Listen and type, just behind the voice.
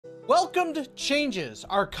Welcomed changes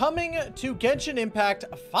are coming to Genshin Impact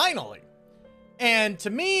finally. And to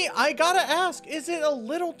me, I gotta ask, is it a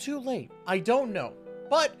little too late? I don't know,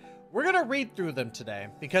 but we're gonna read through them today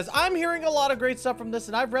because I'm hearing a lot of great stuff from this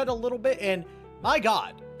and I've read a little bit and my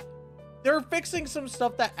God, they're fixing some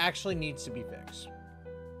stuff that actually needs to be fixed.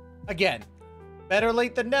 Again, better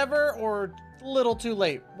late than never or a little too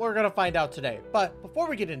late. We're gonna find out today. But before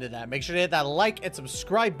we get into that, make sure to hit that like and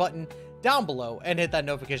subscribe button down below and hit that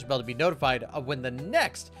notification bell to be notified of when the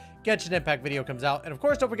next Genshin Impact video comes out. And of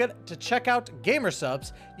course, don't forget to check out Gamer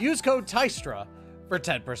Subs. Use code TYSTRA for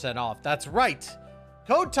 10% off. That's right.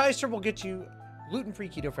 Code TYSTRA will get you gluten-free,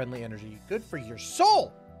 keto-friendly energy. Good for your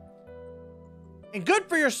soul. And good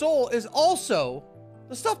for your soul is also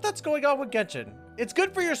the stuff that's going on with Genshin. It's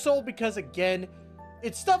good for your soul because, again,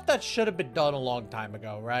 it's stuff that should have been done a long time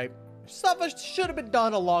ago, right? Stuff that should have been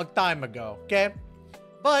done a long time ago, okay?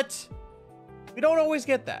 But we don't always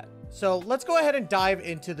get that. So let's go ahead and dive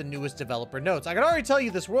into the newest developer notes. I can already tell you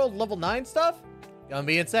this world level 9 stuff, gonna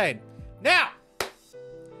be insane. Now,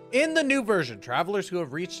 in the new version, travelers who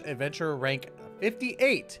have reached adventurer rank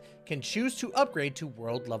 58 can choose to upgrade to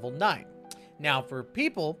world level 9. Now, for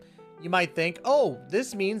people, you might think, oh,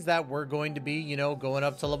 this means that we're going to be, you know, going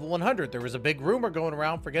up to level 100. There was a big rumor going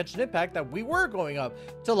around for Genshin Impact that we were going up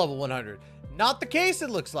to level 100. Not the case, it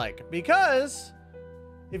looks like, because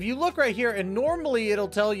if you look right here, and normally it'll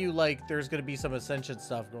tell you like there's going to be some ascension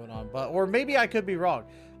stuff going on, but or maybe I could be wrong.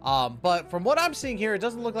 But from what I'm seeing here, it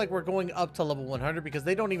doesn't look like we're going up to level 100 because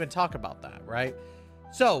they don't even talk about that, right?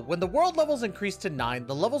 So when the world levels increase to 9,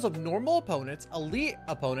 the levels of normal opponents, elite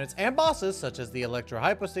opponents, and bosses such as the Electro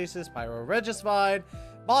Hypostasis, Pyro Regisvine,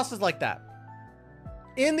 bosses like that,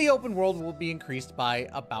 in the open world will be increased by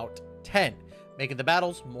about 10, making the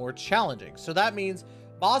battles more challenging. So that means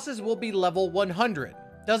bosses will be level 100.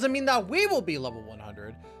 Doesn't mean that we will be level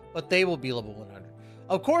 100, but they will be level 100.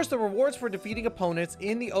 Of course, the rewards for defeating opponents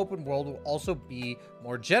in the open world will also be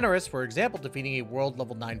more generous. For example, defeating a world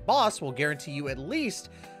level 9 boss will guarantee you at least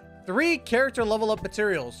 3 character level up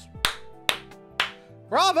materials.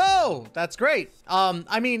 Bravo! That's great.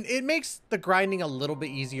 I mean, it makes the grinding a little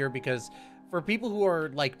bit easier because for people who are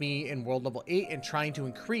like me in world level 8 and trying to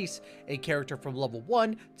increase a character from level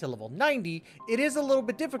 1 to level 90, it is a little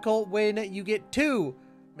bit difficult when you get 2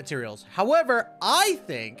 materials. However, I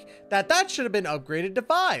think that that should have been upgraded to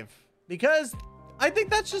 5 because I think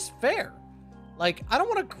that's just fair. Like, I don't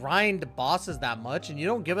want to grind bosses that much and you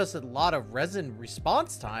don't give us a lot of resin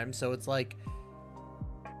response time. So it's like,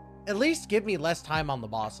 at least give me less time on the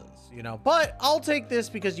bosses, you know, but I'll take this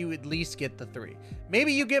because you at least get the 3.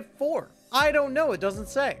 Maybe you get 4. I don't know. It doesn't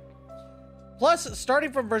say. Plus,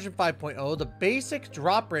 starting from version 5.0, the basic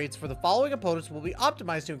drop rates for the following opponents will be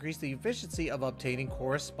optimized to increase the efficiency of obtaining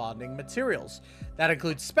corresponding materials. That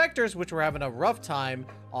includes Spectres, which we're having a rough time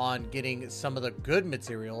on getting some of the good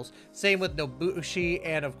materials. Same with Nobushi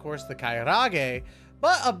and, of course, the Kairage.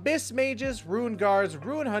 But Abyss Mages, Rune Guards,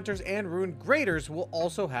 Rune Hunters, and Rune Graders will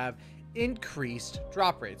also have increased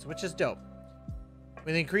drop rates, which is dope.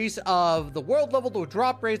 With the increase of the world level, the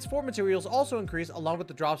drop rates for materials also increase along with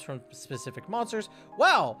the drops from specific monsters.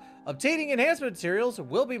 Wow, obtaining enhancement materials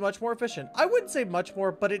will be much more efficient. I wouldn't say much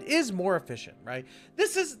more, but it is more efficient, right?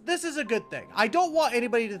 This is a good thing. I don't want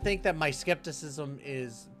anybody to think that my skepticism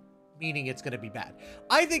is meaning it's going to be bad.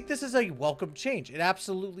 I think this is a welcome change. It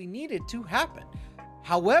absolutely needed to happen.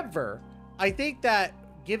 However, I think that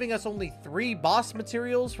giving us only 3 boss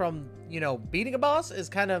materials from, you know, beating a boss is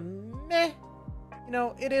kind of meh. You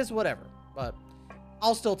know, it is whatever, but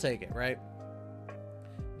I'll still take it, right?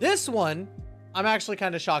 This one, I'm actually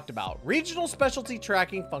kind of shocked about. Regional specialty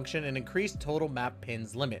tracking function and increased total map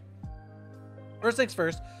pins limit. First things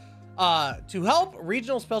first, to help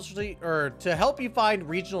regional specialty, or to help you find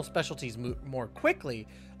regional specialties more quickly,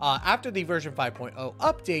 after the version 5.0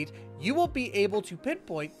 update, you will be able to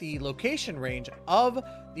pinpoint the location range of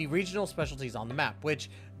the regional specialties on the map, which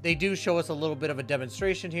they do show us a little bit of a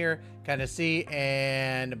demonstration here, kind of see,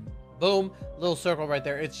 and boom, little circle right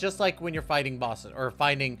there. It's just like when you're fighting bosses or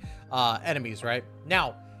finding enemies, right?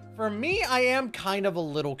 Now, for me, I am kind of a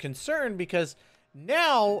little concerned because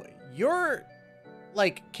now your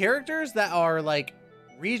like characters that are like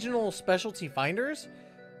regional specialty finders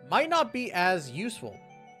might not be as useful,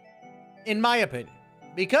 in my opinion,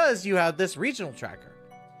 because you have this regional tracker.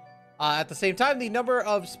 At the same time, the number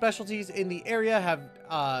of specialties in the area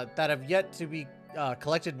that have yet to be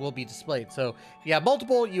collected will be displayed. So if you have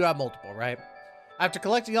multiple, you have multiple, right? After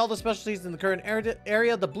collecting all the specialties in the current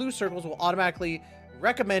area, the blue circles will automatically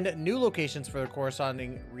recommend new locations for the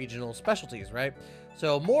corresponding regional specialties, right?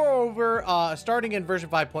 So moreover, starting in version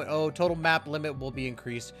 5.0, total map limit will be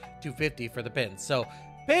increased to 50 for the pins. So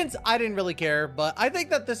pins, I didn't really care, but I think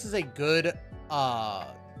that this is a good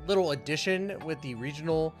little addition with the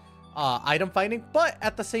regional item finding. But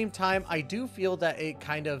at the same time, I do feel that it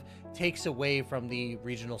kind of takes away from the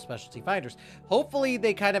regional specialty finders. Hopefully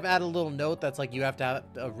they kind of add a little note that's like you have to have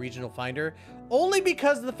a regional finder, only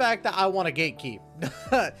because of the fact that I want to gatekeep.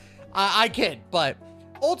 I kid, but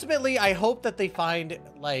ultimately I hope that they find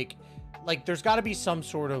like there's got to be some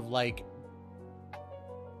sort of like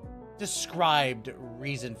described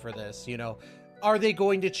reason for this, you know. Are they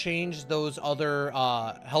going to change those other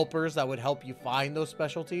helpers that would help you find those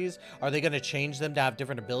specialties? Are they going to change them to have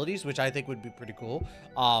different abilities, which I think would be pretty cool?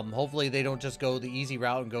 Hopefully they don't just go the easy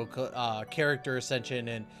route and go character ascension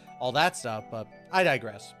and all that stuff, but I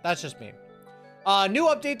digress. That's just me. New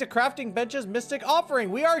update to crafting benches, Mystic Offering.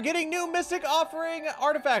 We are getting new Mystic Offering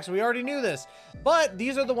artifacts. We already knew this, but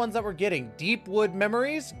these are the ones that we're getting. Deepwood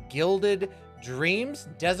Memories, Gilded Dreams,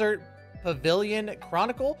 Desert Pavilion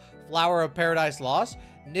Chronicle, Flower of Paradise Lost,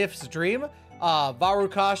 Nif's Dream,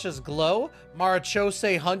 Varukasha's Glow,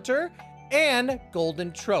 Marachose Hunter, and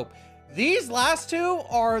Golden Trope. These last two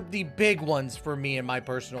are the big ones for me, in my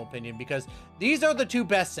personal opinion, because these are the two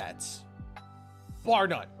best sets, bar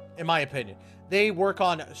none, in my opinion. They work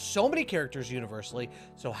on so many characters universally,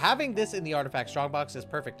 so having this in the Artifact Strongbox is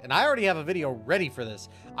perfect. And I already have a video ready for this.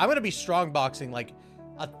 I'm going to be strongboxing like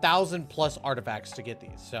 1,000+ artifacts to get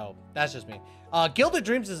these, so that's just me. Gilded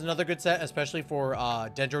Dreams is another good set, especially for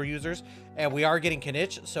Dendro users, and we are getting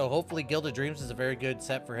Kinich, so hopefully Gilded Dreams is a very good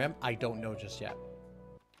set for him. I don't know just yet.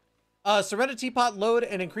 Serenity Pot load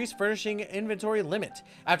and increased furnishing inventory limit.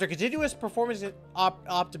 After continuous performance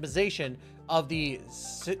optimization of the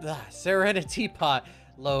Serenity Pot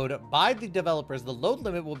load by the developers, the load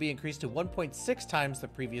limit will be increased to 1.6 times the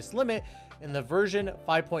previous limit in the version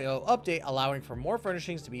 5.0 update, allowing for more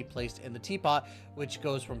furnishings to be placed in the teapot, which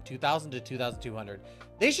goes from 2,000 to 2,200.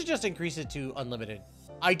 They should just increase it to unlimited.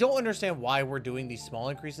 I don't understand why we're doing these small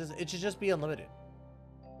increases. It should just be unlimited.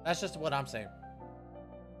 That's just what I'm saying.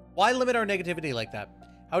 Why limit our negativity like that?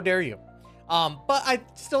 How dare you? But I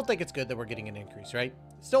still think it's good that we're getting an increase, right?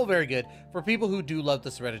 Still very good for people who do love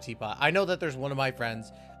the Serenity Pot. I know that there's one of my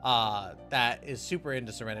friends that is super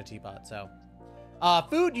into Serenity Pot, so.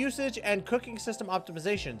 Food usage and cooking system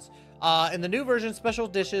optimizations. In the new version, special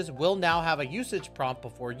dishes will now have a usage prompt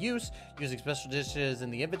before use, using special dishes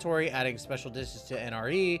in the inventory, adding special dishes to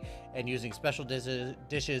NRE, and using special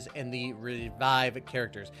dishes in the revive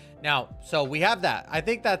characters. Now, so we have that. I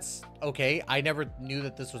think that's okay. I never knew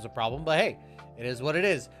that this was a problem, but hey, it is what it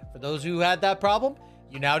is. For those who had that problem,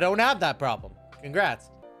 you now don't have that problem.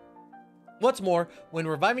 Congrats. What's more, when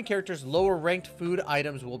reviving characters, lower ranked food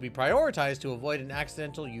items will be prioritized to avoid an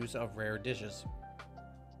accidental use of rare dishes.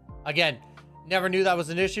 Again, never knew that was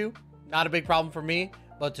an issue. Not a big problem for me,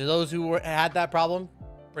 but to those who had that problem,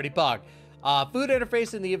 pretty pog. Food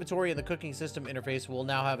interface in the inventory and the cooking system interface will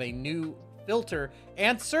now have a new filter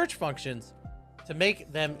and search functions to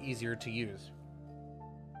make them easier to use.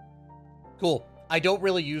 Cool. I don't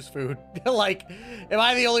really use food. Like, am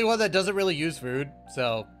I the only one that doesn't really use food?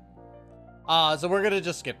 So we're gonna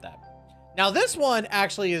just skip that. Now this one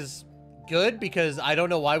actually is good because I don't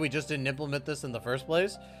know why we just didn't implement this in the first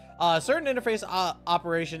place. Certain interface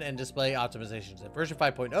operation and display optimizations. In version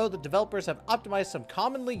 5.0, the developers have optimized some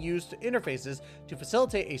commonly used interfaces to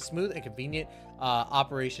facilitate a smooth and convenient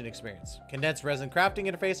operation experience. Condensed resin crafting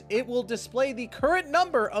interface, it will display the current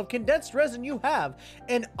number of condensed resin you have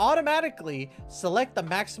and automatically select the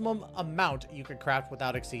maximum amount you can craft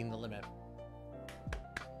without exceeding the limit.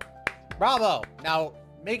 Bravo. Now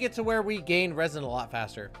make it to where we gain resin a lot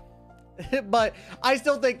faster. But I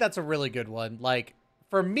still think that's a really good one. Like,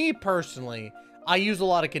 for me personally, I use a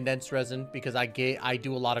lot of condensed resin because I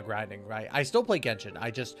do a lot of grinding, right? I still play Genshin.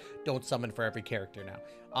 I just don't summon for every character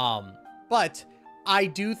now. But I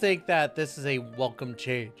do think that this is a welcome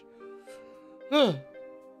change. Sorry.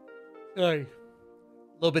 A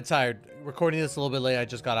little bit tired. Recording this a little bit late. I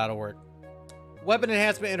just got out of work. Weapon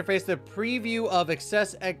enhancement interface. The preview of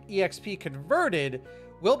Excess EXP converted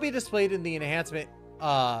will be displayed in the enhancement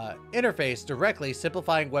interface directly,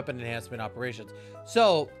 simplifying weapon enhancement operations.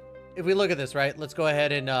 So if we look at this, right, let's go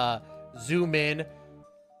ahead and zoom in.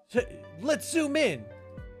 Let's zoom in.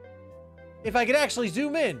 If I could actually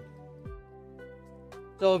zoom in.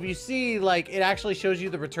 So if you see, like, it actually shows you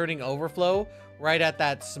the returning overflow right at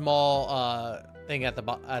that small thing at the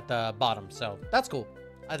bottom. So that's cool.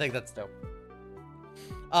 I think that's dope.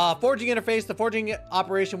 Forging interface. The forging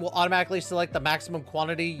operation will automatically select the maximum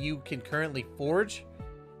quantity you can currently forge.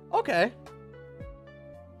 Okay.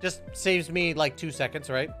 Just saves me like 2 seconds,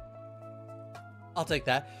 right? I'll take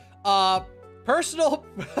that. Personal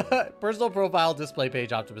profile display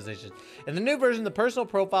page optimization. In the new version, the personal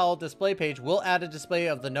profile display page will add a display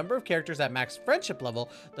of the number of characters at max friendship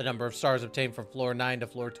level, the number of stars obtained from floor 9 to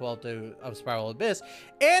floor 12 of Spiral Abyss,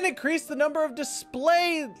 and increase the number of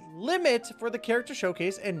display limit for the character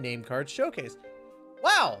showcase and name card showcase.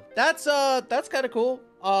 Wow, that's kind of cool.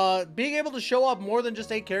 Being able to show off more than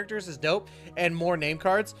just 8 characters is dope, and more name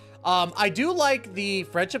cards. I do like the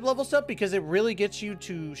friendship level stuff because it really gets you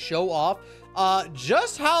to show off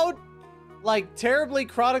just how like terribly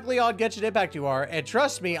chronically on Genshin Impact you are. And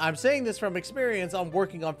trust me, I'm saying this from experience on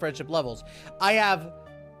working on friendship levels. I have,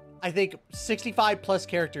 I think, 65 plus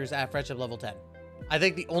characters at friendship level 10. I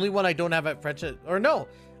think the only one I don't have at friendship, or no,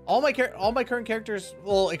 all my current characters,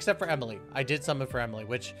 well, except for Emilie. I did summon for Emilie,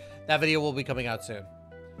 which that video will be coming out soon.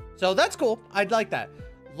 So that's cool. I'd like that.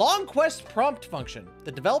 Long quest prompt function.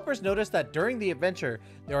 The developers noticed that during the adventure,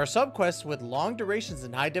 there are subquests with long durations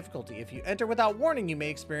and high difficulty. If you enter without warning, you may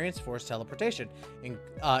experience forced teleportation,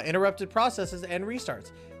 interrupted processes, and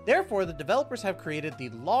restarts. Therefore, the developers have created the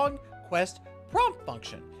long quest prompt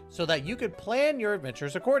function so that you could plan your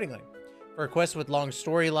adventures accordingly. For quests with long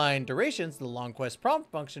storyline durations, the long quest prompt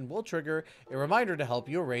function will trigger a reminder to help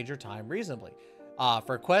you arrange your time reasonably.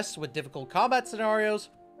 For quests with difficult combat scenarios,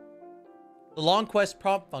 the long quest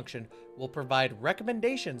prompt function will provide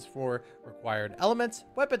recommendations for required elements,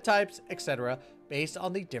 weapon types, etc. based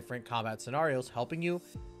on the different combat scenarios, helping you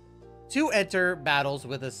to enter battles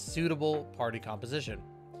with a suitable party composition.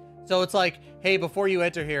 So it's like, hey, before you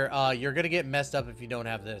enter here, you're gonna get messed up if you don't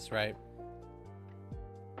have this, right?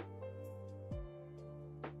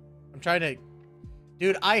 I'm trying to...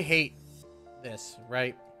 Dude, I hate this,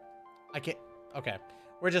 right? I can't... Okay.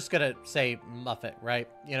 We're just gonna say muff it, right?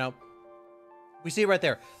 You know? We see it right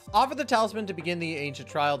there. Offer the talisman to begin the ancient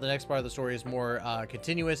trial. The next part of the story is more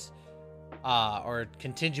continuous, or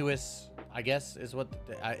contiguous, I guess, is what,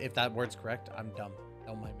 if that word's correct. I'm dumb.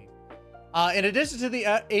 Don't mind me. In addition to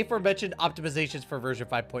the aforementioned optimizations for version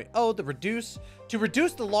 5.0, to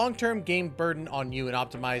reduce the long-term game burden on you and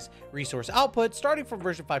optimize resource output, starting from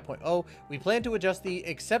version 5.0, we plan to adjust the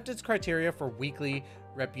acceptance criteria for weekly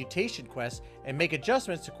reputation quests and make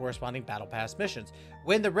adjustments to corresponding battle pass missions.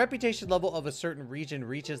 When the reputation level of a certain region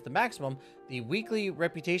reaches the maximum, the weekly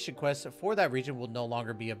reputation quests for that region will no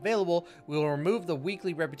longer be available. We will remove the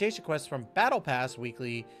weekly reputation quests from battle pass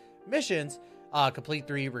weekly missions. Complete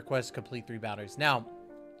 3 requests, complete 3 boundaries. Now,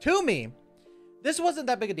 to me, this wasn't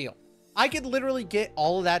that big a deal. I could literally get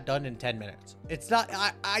all of that done in 10 minutes. It's not,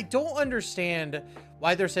 I don't understand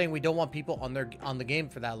why they're saying we don't want people on the game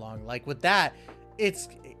for that long. Like with that, it's,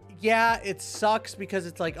 yeah, it sucks because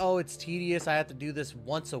it's like, oh, it's tedious. I have to do this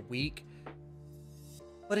once a week,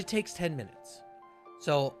 but it takes 10 minutes.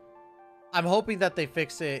 So I'm hoping that they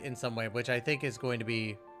fix it in some way, which I think is going to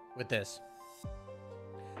be with this.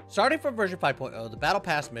 Starting from version 5.0, the Battle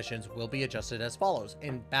Pass missions will be adjusted as follows.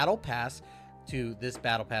 In Battle Pass to this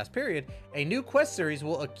Battle Pass period, a new quest series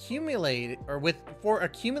will accumulate, or for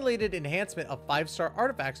accumulated enhancement of 5-star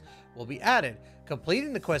artifacts will be added.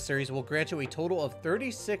 Completing the quest series will grant you a total of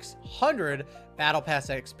 3,600 Battle Pass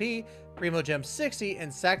XP, Primo Gem 60,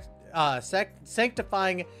 and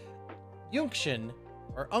Sanctifying Unction,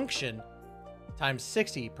 or Unction, times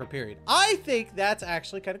 60 per period. I think that's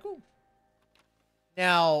actually kind of cool.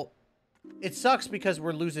 Now, it sucks because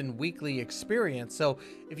we're losing weekly experience. So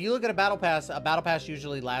if you look at a battle pass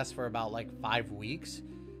usually lasts for about like 5 weeks.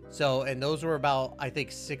 So, and those were about, I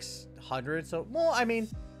think, 600. So, well, I mean,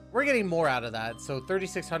 we're getting more out of that. So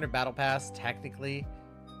 3,600 battle pass, technically,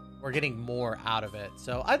 we're getting more out of it.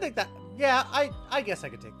 So I think that, yeah, I guess I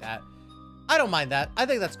could take that. I don't mind that. I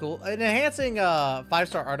think that's cool. And enhancing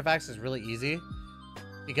 5-star artifacts is really easy,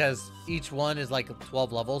 because each one is like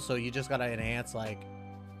 12 levels, so you just gotta enhance like,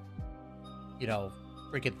 you know,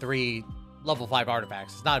 freaking 3 level 5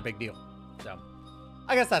 artifacts. It's not a big deal. So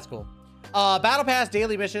I guess that's cool. Battle Pass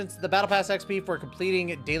daily missions. The Battle Pass XP for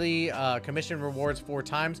completing daily commission rewards 4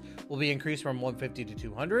 times will be increased from 150 to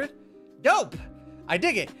 200. Dope! I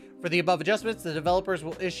dig it. For the above adjustments, the developers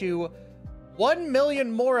will issue 1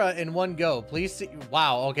 million Mora in one go. Please see.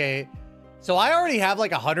 Wow, okay. So I already have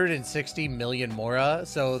like 160 million Mora,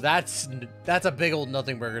 so that's a big old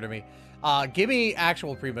nothing burger to me. Give me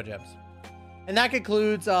actual Primo Gems. And that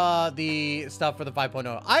concludes the stuff for the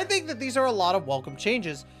 5.0. I think that these are a lot of welcome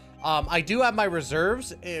changes. I do have my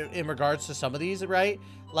reserves in regards to some of these, right?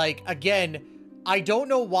 Like, again, I don't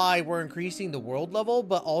know why we're increasing the world level,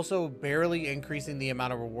 but also barely increasing the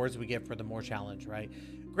amount of rewards we get for the more challenge, right?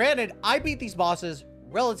 Granted, I beat these bosses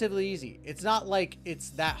relatively easy. It's not like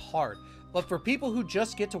it's that hard. But for people who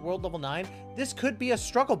just get to world level 9, this could be a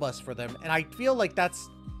struggle bus for them. And I feel like that's,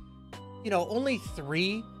 you know, only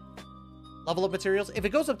 3 level up materials. If it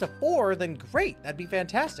goes up to 4, then great. That'd be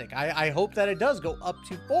fantastic. I hope that it does go up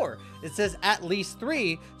to 4. It says at least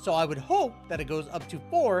 3, so I would hope that it goes up to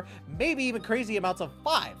 4, maybe even crazy amounts of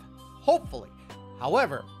 5. Hopefully.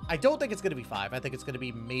 However, I don't think it's going to be 5. I think it's going to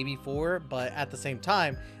be maybe 4, but at the same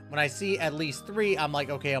time, when I see at least 3, I'm like,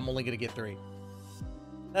 okay, I'm only going to get 3.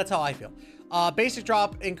 That's how I feel. Basic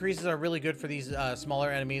drop increases are really good for these smaller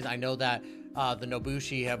enemies. I know that the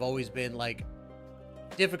Nobushi have always been like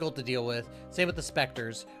difficult to deal with. Same with the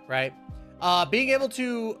Spectres, right? Being able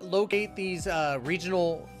to locate these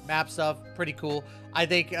regional map stuff, pretty cool. I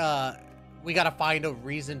think we got to find a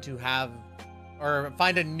reason to have, or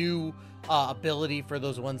find a new ability for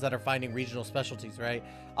those ones that are finding regional specialties, right?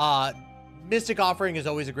 Mystic Offering is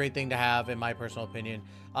always a great thing to have, in my personal opinion.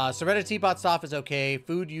 Serena Teapot stuff is okay.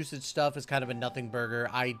 Food usage stuff is kind of a nothing burger.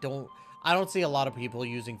 I don't see a lot of people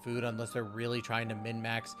using food unless they're really trying to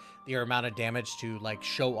min-max the amount of damage to like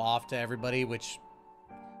show off to everybody, which,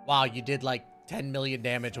 wow, you did like 10 million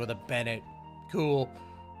damage with a Bennett. Cool.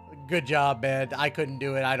 Good job, man. I couldn't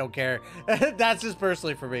do it. I don't care. That's just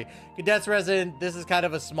personally for me. Cadets Resident, this is kind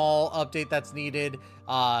of a small update that's needed.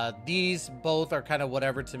 These both are kind of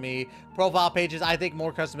whatever to me. Profile pages, I think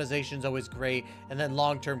more customization is always great. And then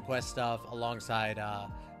long-term quest stuff alongside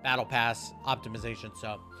Battle Pass optimization.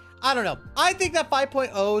 So, I don't know. I think that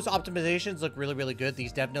 5.0's optimizations look really, really good.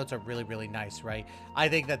 These dev notes are really, really nice, right? I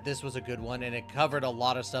think that this was a good one, and it covered a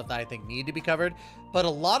lot of stuff that I think need to be covered. But a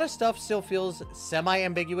lot of stuff still feels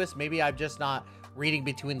semi-ambiguous. Maybe I'm just not reading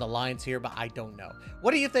between the lines here, but I don't know.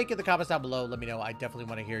 What do you think in the comments down below? Let me know. I definitely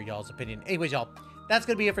want to hear y'all's opinion. Anyways, y'all, that's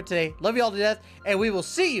going to be it for today. Love you all to death, and we will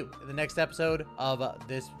see you in the next episode of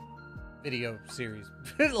this video series.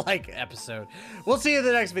 Like episode. We'll see you in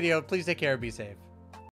the next video. Please take care and be safe.